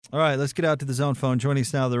All right, let's get out to the zone phone. Joining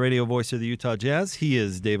us now, the radio voice of the Utah Jazz. He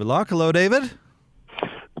is David Locke. Hello, David.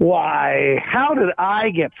 Why, how did I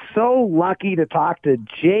get so lucky to talk to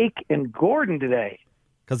Jake and Gordon today?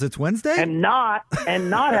 Because it's Wednesday? And not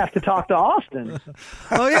have to talk to Austin.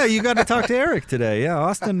 Oh, yeah, you got to talk to Eric today. Yeah,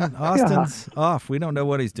 Austin's off. We don't know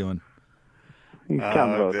what he's doing.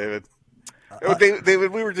 David.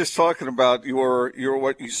 David, we were just talking about your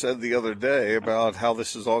what you said the other day about how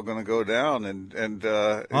this is all going to go down, and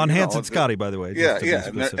on Hanson Scotty, by the way.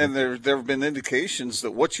 And there have been indications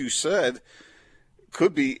that what you said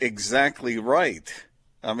could be exactly right.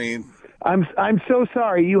 I mean, I'm so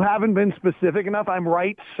sorry. You haven't been specific enough. I'm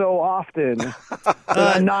right so often that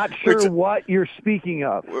I'm not sure what you're speaking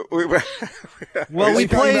of. Well, we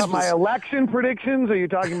talking about my election predictions? Are you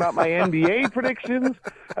talking about my NBA predictions?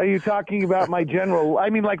 Are you talking about my general?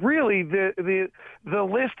 I mean, like, really, the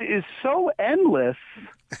list is so endless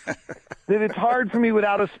that it's hard for me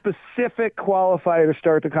without a specific qualifier to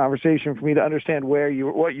start the conversation for me to understand what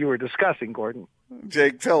you were discussing, Gordon.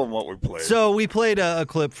 Jake, tell them what we played. So we played a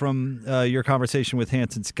clip from your conversation with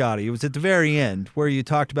Hanson Scotty. It was at the very end where you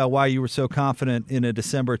talked about why you were so confident in a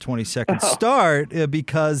December 22nd start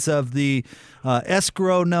because of the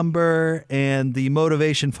escrow number and the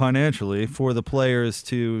motivation financially for the players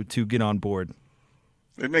to get on board.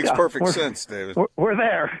 It makes perfect sense, David. We're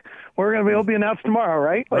there. It'll be announced tomorrow,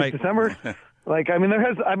 right? Like right. December.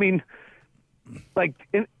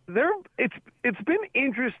 It's been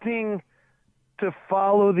interesting to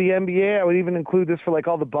follow the NBA. I would even include this for like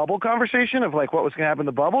all the bubble conversation of like what was going to happen in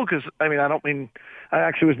the bubble. Because I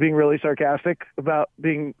actually was being really sarcastic about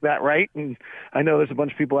being that right. And I know there's a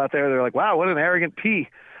bunch of people out there that are like, wow, what an arrogant P.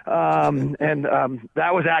 That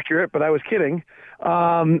was accurate, but I was kidding.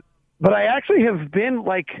 But I actually have been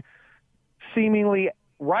like seemingly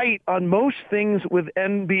right on most things with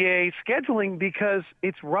NBA scheduling because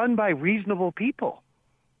it's run by reasonable people.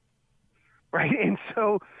 Right. And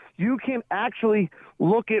so you can actually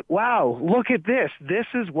look at this. This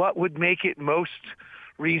is what would make it most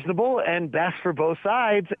reasonable and best for both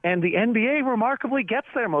sides. And the NBA remarkably gets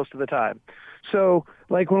there most of the time. So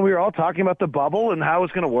like when we were all talking about the bubble and how it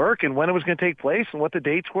was going to work and when it was going to take place and what the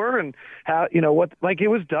dates were and how, it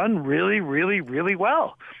was done really, really, really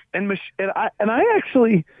well. I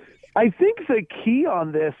think the key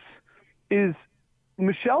on this is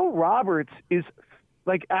Michelle Roberts is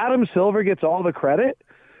like Adam Silver gets all the credit,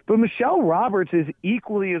 but Michelle Roberts is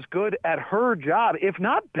equally as good at her job, if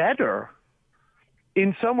not better,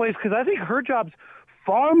 in some ways, because I think her job's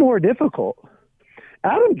far more difficult.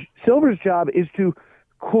 Adam Silver's job is to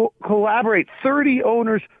collaborate 30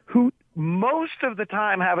 owners who most of the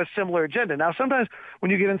time have a similar agenda. Now, sometimes when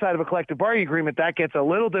you get inside of a collective bargaining agreement, that gets a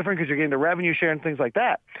little different because you're getting the revenue share and things like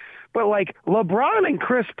that. But like LeBron and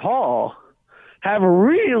Chris Paul have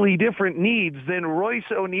really different needs than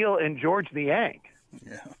Royce O'Neal and George Niang.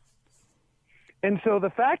 Yeah. And so the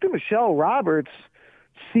fact that Michelle Roberts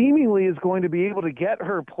seemingly is going to be able to get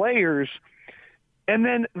her players, and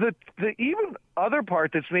then the even other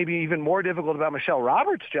part that's maybe even more difficult about Michelle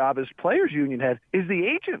Roberts' job as players union head is the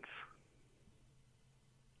agents.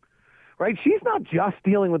 Right? She's not just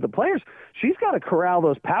dealing with the players. She's got to corral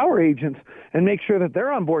those power agents and make sure that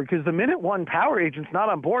they're on board, because the minute one power agent's not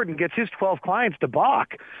on board and gets his 12 clients to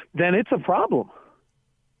balk, then it's a problem.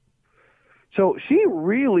 So she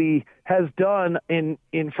really has done in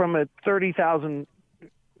from a 30,000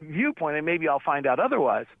 viewpoint, and maybe I'll find out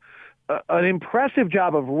otherwise, an impressive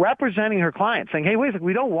job of representing her clients, saying, hey, wait,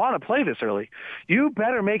 we don't want to play this early. You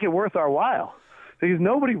better make it worth our while, because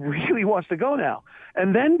nobody really wants to go now.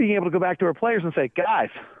 And then being able to go back to her players and say, guys,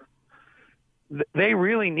 they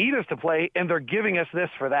really need us to play, and they're giving us this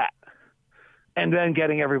for that. And then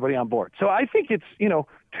getting everybody on board. So I think it's,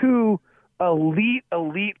 two elite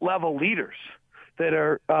level leaders that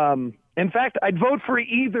are, in fact, I'd vote for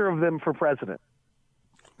either of them for president.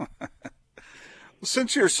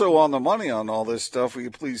 Since you're so on the money on all this stuff, will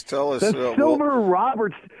you please tell us the Silver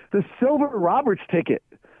Roberts ticket?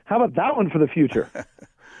 How about that one for the future?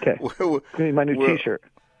 Okay, my new T-shirt.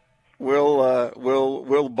 Will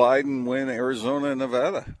Biden win Arizona and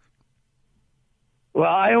Nevada? Well,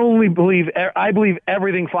 I believe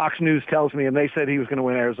everything Fox News tells me, and they said he was going to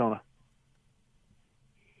win Arizona.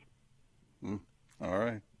 All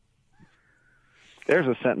right. There's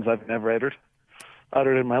a sentence I've never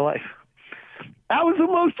uttered in my life. That was the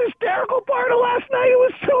most hysterical part of last night. It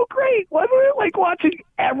was so great. Wasn't it? Like watching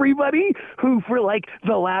everybody who for like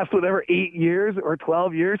the last, 8 years or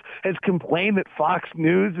 12 years has complained that Fox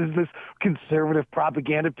News is this conservative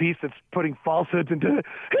propaganda piece that's putting falsehoods into,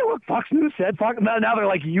 hey, look, Fox News said, now they're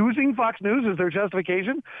like using Fox News as their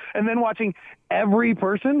justification. And then watching every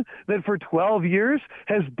person that for 12 years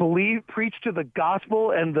has preached to the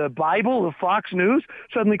gospel and the Bible of Fox News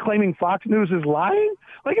suddenly claiming Fox News is lying.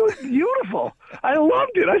 Like, it was beautiful. I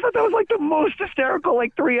loved it. I thought that was like the most hysterical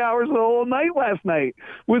 3 hours of the whole night last night,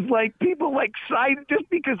 was like people side just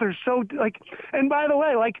because they're so and by the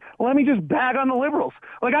way, let me just bag on the liberals.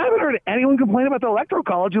 I haven't heard anyone complain about the Electoral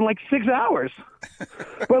College in 6 hours.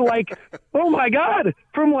 But oh my God,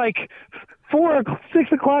 from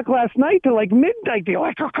 6 o'clock last night to midnight, the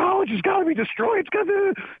Electoral College has got to be destroyed.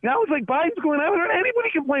 Now it's Biden's going, I haven't heard anybody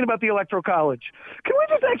complain about the Electoral College. Can we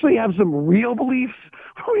just actually have some real beliefs?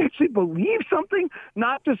 Can we actually believe something,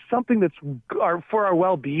 not just something that's for our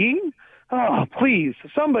well-being? Oh, please,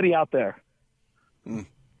 somebody out there.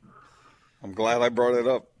 I'm glad I brought it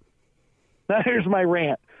up. Now here's my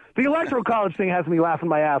rant. The Electoral College thing has me laughing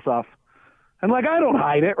my ass off. And I don't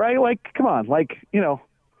hide it, right? Come on, that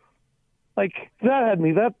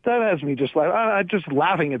has me just just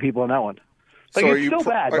laughing at people on that one. It's still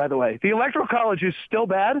bad, by the way. The Electoral College is still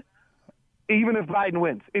bad, even if Biden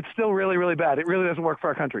wins. It's still really, really bad. It really doesn't work for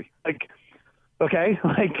our country. Okay?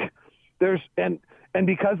 There's and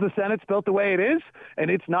because the Senate's built the way it is, and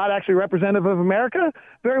it's not actually representative of America,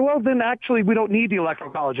 very well, then actually we don't need the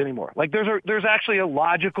Electoral College anymore. There's actually a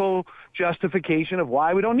logical justification of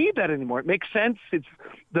why we don't need that anymore. It makes sense. It's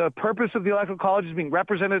the purpose of the Electoral College is being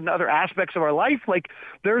represented in other aspects of our life.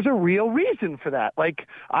 There's a real reason for that.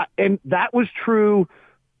 And that was true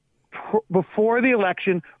before the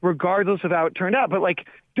election, regardless of how it turned out. But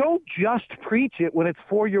don't just preach it when it's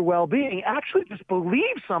for your well-being. Actually, just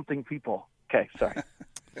believe something, people. Okay, sorry.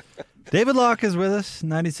 David Locke is with us,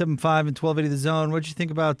 97.5 and 1280 The Zone. What did you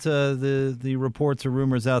think about the reports or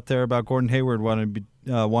rumors out there about Gordon Hayward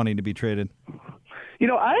wanting to be traded?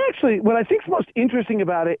 What I think is most interesting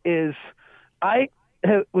about it is I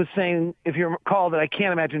was saying, if you recall, that I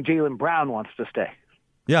can't imagine Jaylen Brown wants to stay.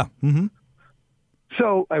 Yeah. Mm-hmm.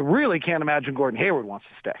 So I really can't imagine Gordon Hayward wants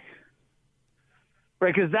to stay.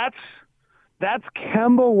 Right, because that's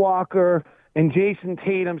Kemba Walker and Jason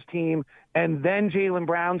Tatum's team, and then Jaylen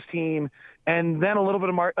Brown's team, and then a little bit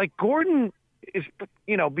of Gordon is,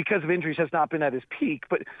 because of injuries, has not been at his peak,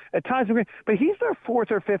 but at times, but he's their fourth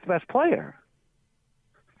or fifth best player.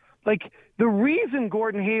 The reason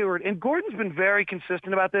Gordon Hayward, and Gordon's been very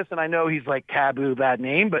consistent about this, and I know he's taboo, bad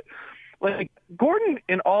name, but Gordon,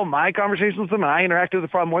 in all my conversations with him, and I interacted with him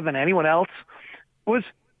probably more than anyone else, was,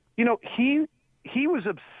 he was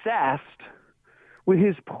obsessed with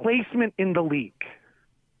his placement in the league.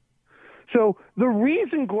 So the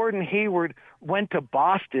reason Gordon Hayward went to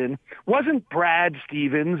Boston wasn't Brad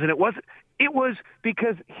Stevens, and it was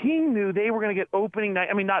because he knew they were going to get opening night.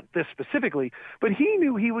 I mean, not this specifically, but he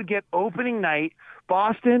knew he would get opening night,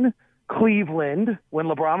 Boston, Cleveland, when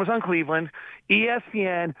LeBron was on Cleveland,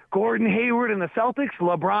 ESPN, Gordon Hayward and the Celtics,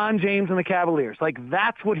 LeBron James and the Cavaliers.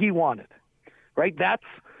 That's what he wanted, right? That's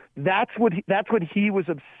what he was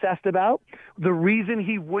obsessed about. The reason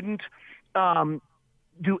he wouldn't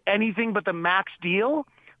do anything but the max deal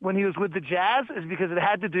when he was with the Jazz is because it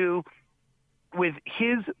had to do with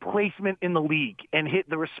his placement in the league and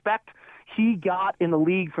the respect he got in the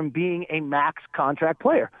league from being a max contract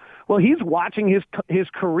player. Well, he's watching his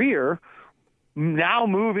career now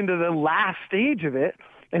move into the last stage of it,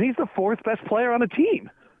 and he's the fourth best player on a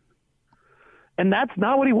team. And that's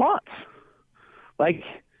not what he wants.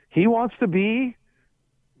 He wants to be,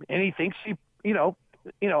 and he thinks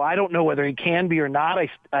I don't know whether he can be or not. I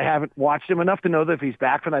haven't watched him enough to know that if he's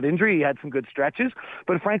back from that injury, he had some good stretches.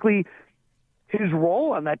 But frankly, his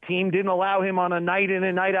role on that team didn't allow him on a night in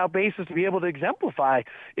and night out basis to be able to exemplify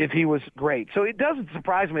if he was great. So it doesn't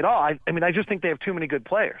surprise me at all. I just think they have too many good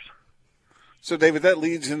players. So, David, that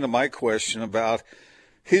leads into my question about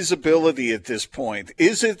his ability at this point.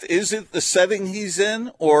 Is it the setting he's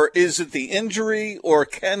in, or is it the injury, or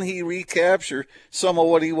can he recapture some of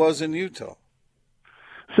what he was in Utah?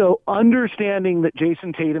 So understanding that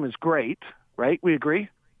Jason Tatum is great, right? We agree?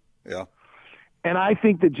 Yeah. And I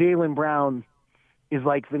think that Jaylen Brown is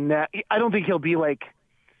the net. I don't think he'll be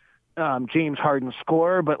James Harden's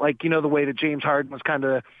scorer, but the way that James Harden was kind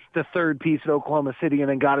of the third piece at Oklahoma City and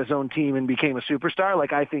then got his own team and became a superstar.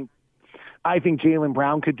 I think Jaylen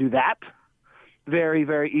Brown could do that very,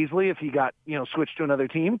 very easily if he got, switched to another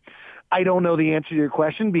team. I don't know the answer to your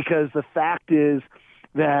question because the fact is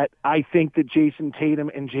that I think that Jason Tatum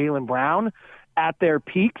and Jaylen Brown at their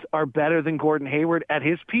peaks are better than Gordon Hayward at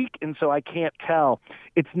his peak, and so I can't tell.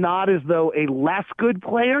 It's not as though a less good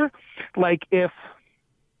player, like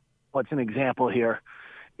what's an example here?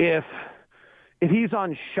 If he's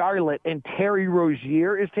on Charlotte and Terry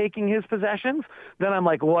Rozier is taking his possessions, then I'm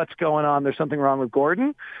like, what's going on? There's something wrong with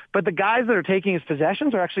Gordon. But the guys that are taking his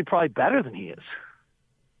possessions are actually probably better than he is.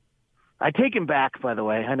 I take him back, by the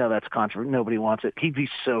way. I know that's controversial. Nobody wants it. He'd be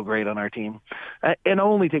so great on our team. And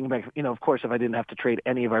only taking back, of course, if I didn't have to trade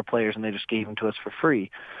any of our players and they just gave him to us for free.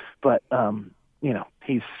 But,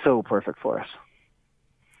 he's so perfect for us.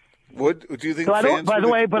 What do you think? So I don't. By the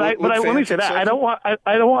way, let me say that I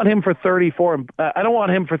don't want him for 34. I don't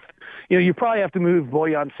want him for. You probably have to move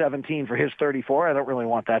Bojan 17 for his 34. I don't really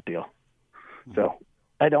want that deal. So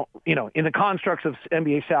I don't. In the constructs of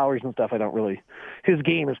NBA salaries and stuff, I don't really. His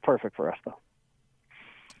game is perfect for us, though.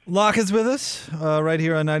 Locke is with us right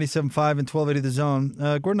here on 97.5 and 1280 The Zone.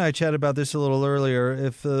 Gordon and I chatted about this a little earlier.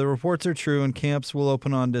 If the reports are true and camps will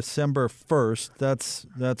open on December 1st, that's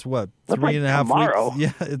what? That's 3.5 tomorrow.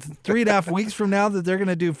 weeks? Yeah, it's 3.5 weeks from now that they're going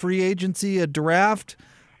to do free agency, a draft,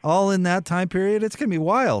 all in that time period. It's going to be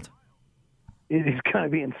wild. It is going to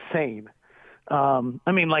be insane. I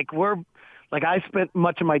spent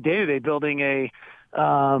much of my day-to-day building a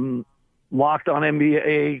Locked on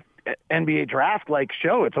NBA draft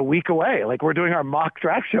show. It's a week away. We're doing our mock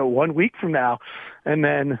draft show 1 week from now. And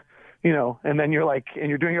then, you're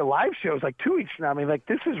doing your live shows 2 weeks from now.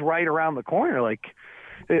 This is right around the corner.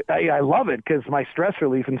 I love it because my stress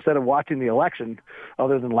relief, instead of watching the election,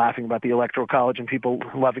 other than laughing about the Electoral College and people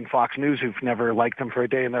loving Fox News who've never liked them for a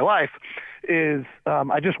day in their life, is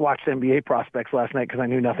I just watched NBA prospects last night because I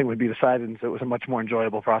knew nothing would be decided, and so it was a much more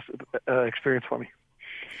enjoyable experience for me.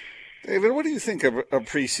 David, what do you think of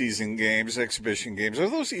preseason games, exhibition games? Are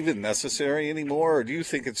those even necessary anymore, or do you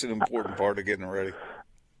think it's an important part of getting ready?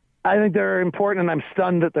 I think they're important, and I'm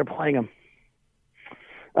stunned that they're playing them.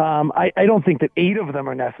 I don't think that 8 of them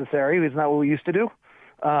are necessary. It's not what we used to do.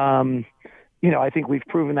 I think we've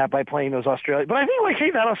proven that by playing those Australia. But I think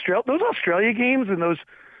those Australia games and those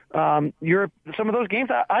Europe, some of those games,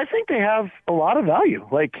 I think they have a lot of value.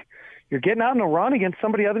 You're getting out in a run against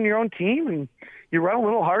somebody other than your own team, and you run a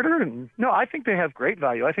little harder. And no, I think they have great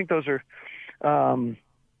value. I think those are, and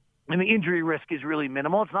the injury risk is really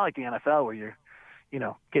minimal. It's not like the NFL where you're,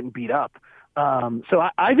 getting beat up. So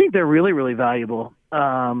I think they're really, really valuable.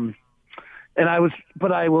 But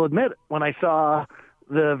I will admit, when I saw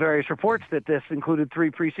the various reports that this included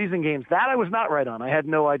 3 preseason games, that I was not right on. I had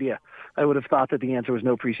no idea. I would have thought that the answer was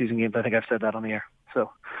no preseason games. I think I've said that on the air.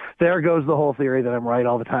 So there goes the whole theory that I'm right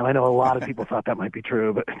all the time. I know a lot of people thought that might be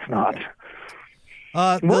true, but it's not.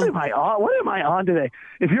 What am I on today?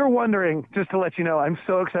 If you're wondering, just to let you know, I'm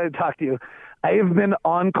so excited to talk to you. I have been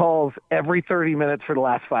on calls every 30 minutes for the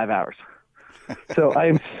last 5 hours. So I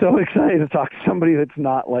am so excited to talk to somebody that's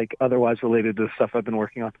not otherwise related to the stuff I've been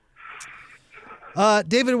working on.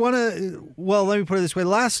 David, let me put it this way.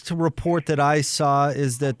 Last report that I saw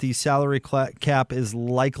is that the salary cap is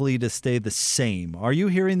likely to stay the same. Are you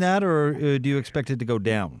hearing that, or do you expect it to go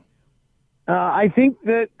down? I think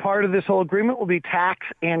that part of this whole agreement will be tax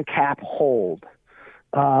and cap hold.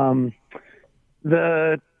 The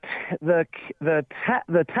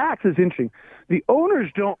tax is interesting. The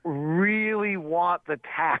owners don't really want the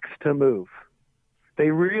tax to move.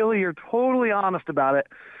 They really are totally honest about it.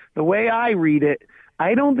 The way I read it,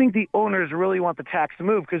 I don't think the owners really want the tax to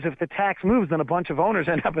move, because if the tax moves, then a bunch of owners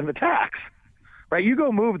end up in the tax. Right? You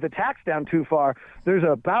go move the tax down too far, there's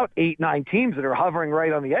about 8-9 teams that are hovering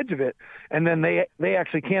right on the edge of it, and then they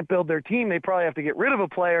actually can't build their team. They probably have to get rid of a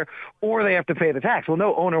player, or they have to pay the tax. Well,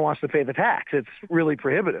 no owner wants to pay the tax. It's really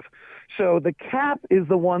prohibitive. So the cap is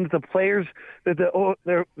the ones, the players that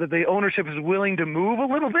the ownership is willing to move a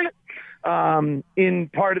little bit in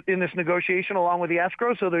this negotiation along with the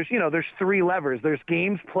escrow. So there's 3 levers. There's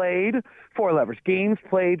games played, 4 levers. Games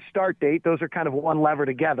played, start date. Those are kind of one lever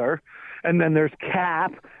together. And then there's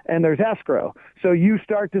cap and there's escrow. So you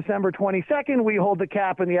start December 22nd, we hold the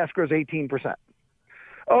cap and the escrow is 18%.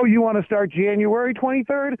 Oh, you want to start January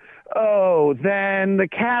 23rd? Oh, then the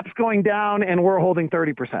cap's going down and we're holding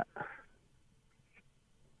 30%.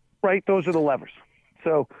 Right? Those are the levers.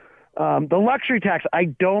 So the luxury tax, I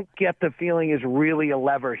don't get the feeling is really a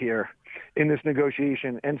lever here in this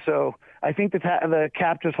negotiation. And so I think the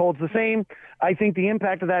cap just holds the same. I think the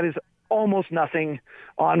impact of that is almost nothing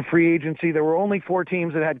on free agency. There were only 4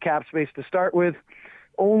 teams that had cap space to start with.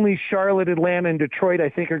 Only Charlotte, Atlanta, and Detroit, I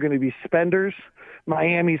think, are going to be spenders.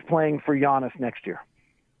 Miami's playing for Giannis next year.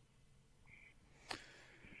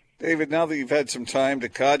 David, now that you've had some time to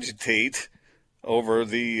cogitate, over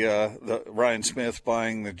the Ryan Smith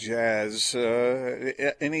buying the Jazz.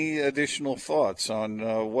 Any additional thoughts on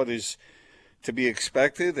what is to be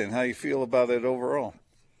expected and how you feel about it overall?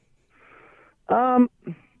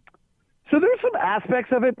 So there's some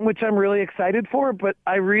aspects of it which I'm really excited for, but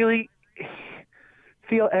I really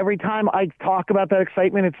feel every time I talk about that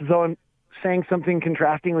excitement, it's as though I'm saying something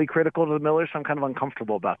contrastingly critical to the Millers, so I'm kind of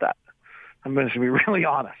uncomfortable about that. I'm going to be really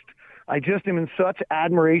honest. I just am in such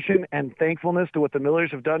admiration and thankfulness to what the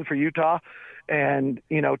Millers have done for Utah, and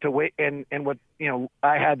to wait and what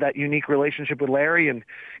I had that unique relationship with Larry, and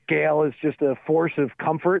Gail is just a force of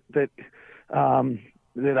comfort that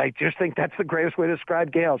I just think that's the greatest way to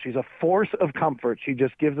describe Gail. She's a force of comfort. She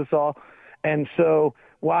just gives us all. And so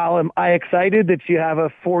while am I excited that you have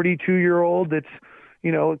a 42-year-old that's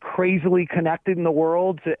crazily connected in the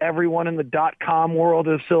world to everyone in the .com world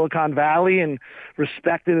of Silicon Valley and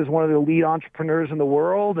respected as one of the lead entrepreneurs in the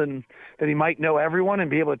world, and that he might know everyone and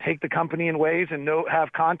be able to take the company in ways and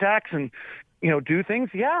have contacts and, do things.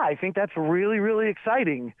 Yeah, I think that's really, really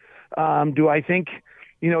exciting. Do I think,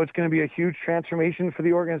 it's going to be a huge transformation for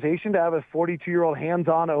the organization to have a 42-year-old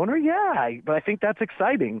hands-on owner? Yeah, but I think that's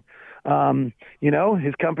exciting.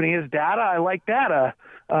 His company is data. I like data.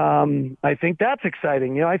 I think that's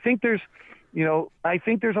exciting. I think there's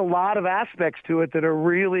a lot of aspects to it that are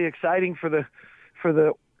really exciting for the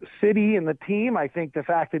city and the team. I think the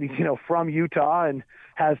fact that he's, from Utah and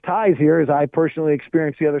has ties here, as I personally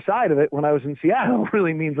experienced the other side of it when I was in Seattle,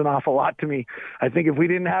 really means an awful lot to me. I think if we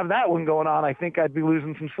didn't have that one going on, I think I'd be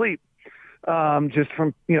losing some sleep, just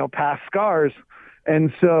from, past scars.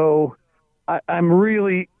 And so I'm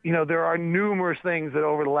really, there are numerous things that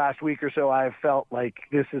over the last week or so I've felt like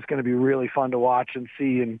this is going to be really fun to watch and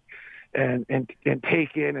see and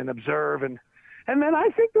take in and observe. And then I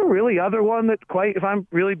think the really other one that if I'm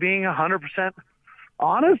really being 100%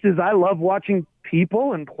 honest, is I love watching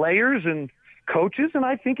people and players and coaches, and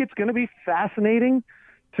I think it's going to be fascinating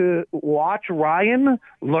to watch Ryan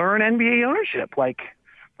learn NBA ownership. Like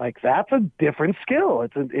that's a different skill.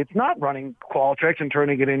 It's not running Qualtrics and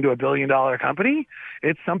turning it into $1 billion company.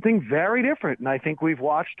 It's something very different. And I think we've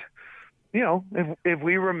watched, if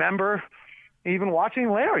we remember even watching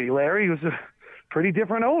Larry was a pretty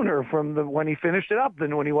different owner from when he finished it up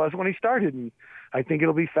than when he was when he started. And I think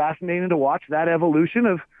it'll be fascinating to watch that evolution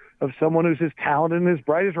of someone who's as talented and as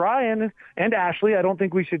bright as Ryan and Ashley. I don't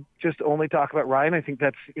think we should just only talk about Ryan. I think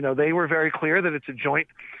that's, they were very clear that it's a joint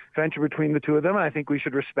venture between the two of them, and I think we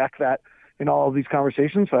should respect that in all of these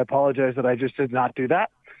conversations. So I apologize that I just did not do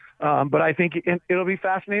that. But I think it'll be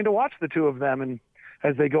fascinating to watch the two of them and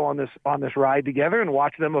as they go on this ride together and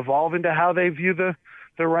watch them evolve into how they view the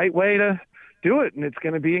right way to do it. And it's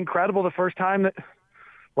going to be incredible the first time that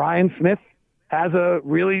Ryan Smith has a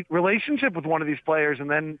really relationship with one of these players, and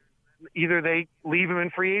then either they leave him in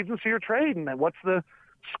free agency or trade. And then what's the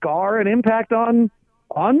scar and impact on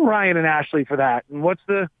Ryan and Ashley for that? And what's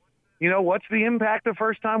the impact the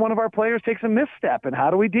first time one of our players takes a misstep, and how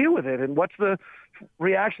do we deal with it? And what's the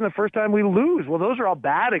reaction the first time we lose? Well, those are all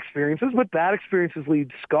bad experiences, but bad experiences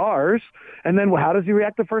lead scars. And then how does he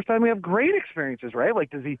react the first time we have great experiences, right?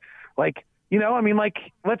 Like, does he,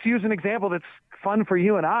 let's use an example that's fun for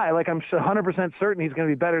you and I. Like, I'm 100% certain he's going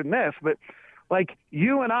to be better than this, but like,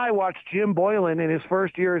 you and I watched Jim Boylan in his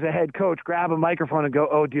first year as a head coach grab a microphone and go,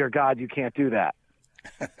 "Oh dear God, you can't do that."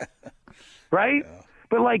 Right? Yeah.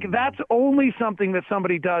 But that's only something that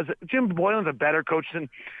somebody does. Jim Boylan's a better coach than,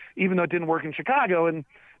 even though it didn't work in Chicago. And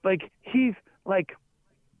he's right?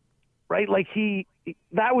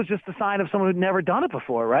 That was just a sign of someone who'd never done it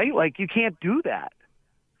before, right? You can't do that.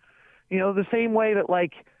 The same way that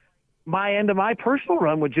my end of my personal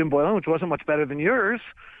run with Jim Boylan, which wasn't much better than yours,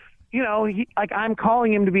 I'm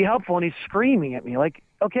calling him to be helpful, and he's screaming at me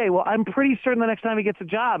okay, well, I'm pretty certain the next time he gets a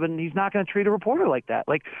job, and he's not going to treat a reporter like that.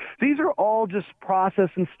 These are all just process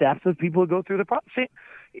and steps of people who go through the process.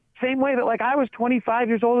 Same way that I was 25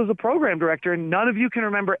 years old as a program director, and none of you can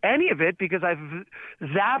remember any of it because I've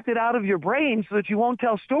zapped it out of your brain so that you won't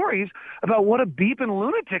tell stories about what a beeping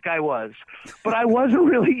lunatic I was. But I wasn't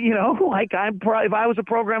really, if I was a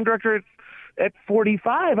program director at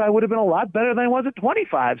 45, I would have been a lot better than I was at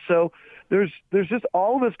 25. So there's just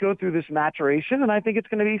all of us go through this maturation, and I think it's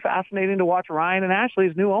going to be fascinating to watch Ryan and Ashley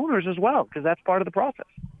as new owners as well, because that's part of the process.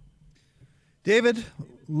 David,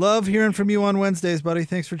 love hearing from you on Wednesdays, buddy.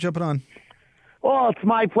 Thanks for jumping on. Well, it's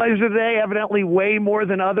my pleasure today, evidently way more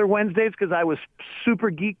than other Wednesdays, because I was super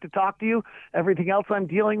geeked to talk to you. Everything else I'm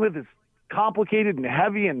dealing with is complicated and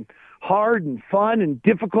heavy and hard and fun and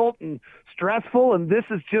difficult and stressful, and this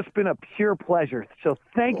has just been a pure pleasure. So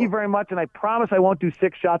thank you very much, and I promise I won't do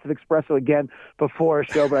 6 shots of espresso again before a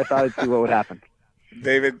show, but I thought I'd see what would happen.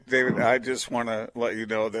 David, I just want to let you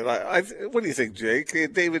know that what do you think, Jake?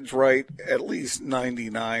 David's right at least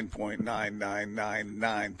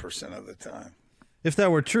 99.9999% of the time. If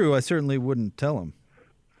that were true, I certainly wouldn't tell him.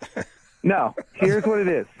 No, here's what it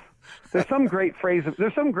is. There's some great phrase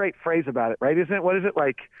about it, right? Isn't it? What is it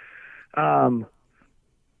like?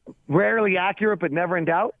 Rarely accurate, but never in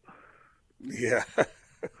doubt. Yeah.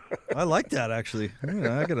 I like that, actually.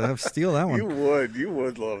 I got to steal that one. You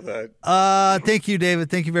would love that. Thank you,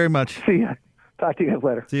 David. Thank you very much. See ya. Talk to you guys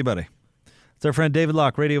later. See you, buddy. It's our friend David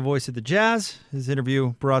Locke, radio voice of the Jazz. His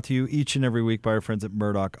interview brought to you each and every week by our friends at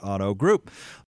Murdoch Auto Group.